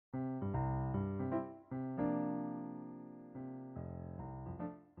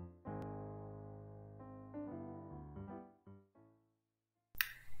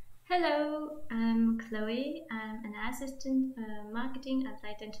Hello, I'm Chloe. I'm an assistant marketing at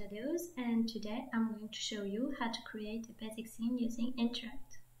Light and Shadows, and today I'm going to show you how to create a basic scene using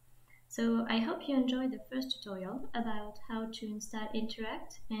Interact. So I hope you enjoyed the first tutorial about how to install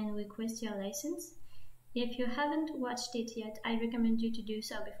Interact and request your license. If you haven't watched it yet, I recommend you to do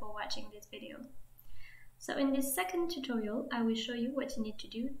so before watching this video. So in this second tutorial, I will show you what you need to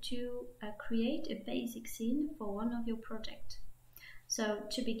do to create a basic scene for one of your projects. So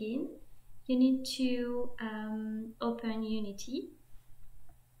to begin, you need to open Unity.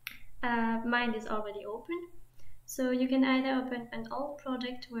 Mine is already open. So you can either open an old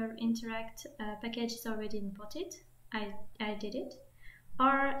project where Interact package is already imported. I did it.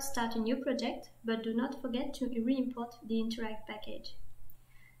 Or start a new project, but do not forget to re-import the Interact package.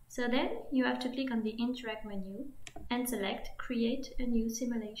 So then you have to click on the Interact menu and select Create a new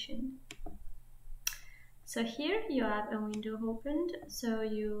simulation. So here you have a window opened, so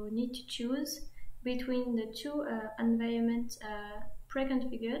you need to choose between the two environments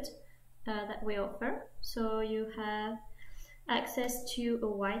pre-configured that we offer. So you have access to a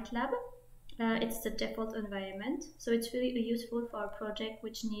white lab. It's the default environment, so it's really useful for a project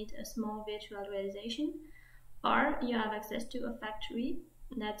which needs a small virtual realization. Or you have access to a factory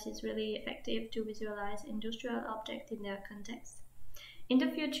that is really effective to visualize industrial objects in their context. In the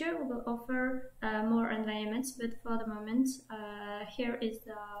future, we will offer more environments, but for the moment, here is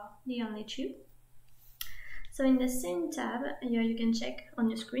the only two. So in the Scene tab, here you can check on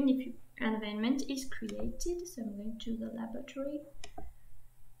your screen if your environment is created. So I'm going to the laboratory.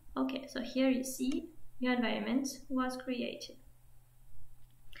 Okay, so here you see your environment was created.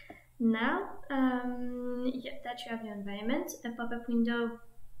 Now that you have your environment, a pop-up window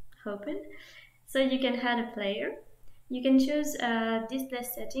open, so you can add a player. You can choose display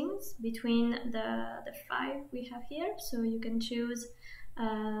settings between the 5 we have here. So you can choose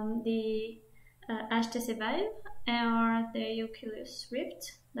the HTC Vive or the Oculus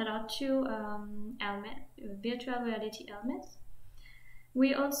Rift. That are two virtual reality helmets.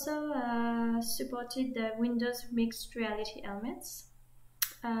 We also supported the Windows mixed reality helmets.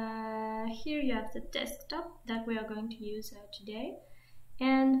 Here you have the desktop that we are going to use today.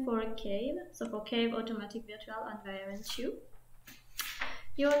 And for a cave, so for cave automatic virtual environment 2.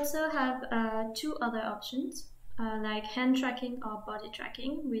 You also have two other options, like hand tracking or body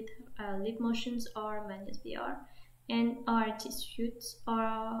tracking with lip motions or Manus VR, and RT suits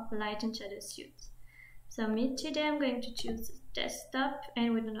or light and shadow suits. So today I'm going to choose desktop,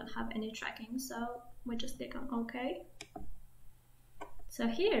 and we do not have any tracking, so we just click on OK. So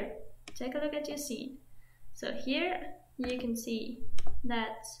here, take a look at your scene. So here you can see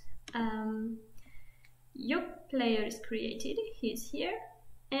that your player is created, he's here,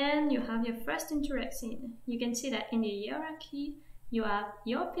 and you have your first Interact scene. You can see that in the hierarchy you have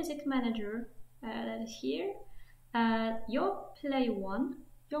your physics manager that is here, your play one,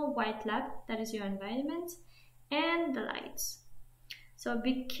 your white lab, that is your environment, and the lights. So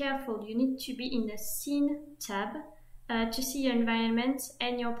be careful, you need to be in the Scene tab to see your environment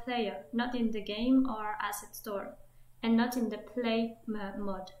and your player, not in the game or asset store, and not in the play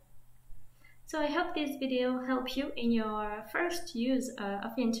mode. So I hope this video helped you in your first use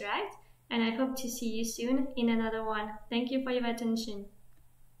of Interact, and I hope to see you soon in another one. Thank you for your attention.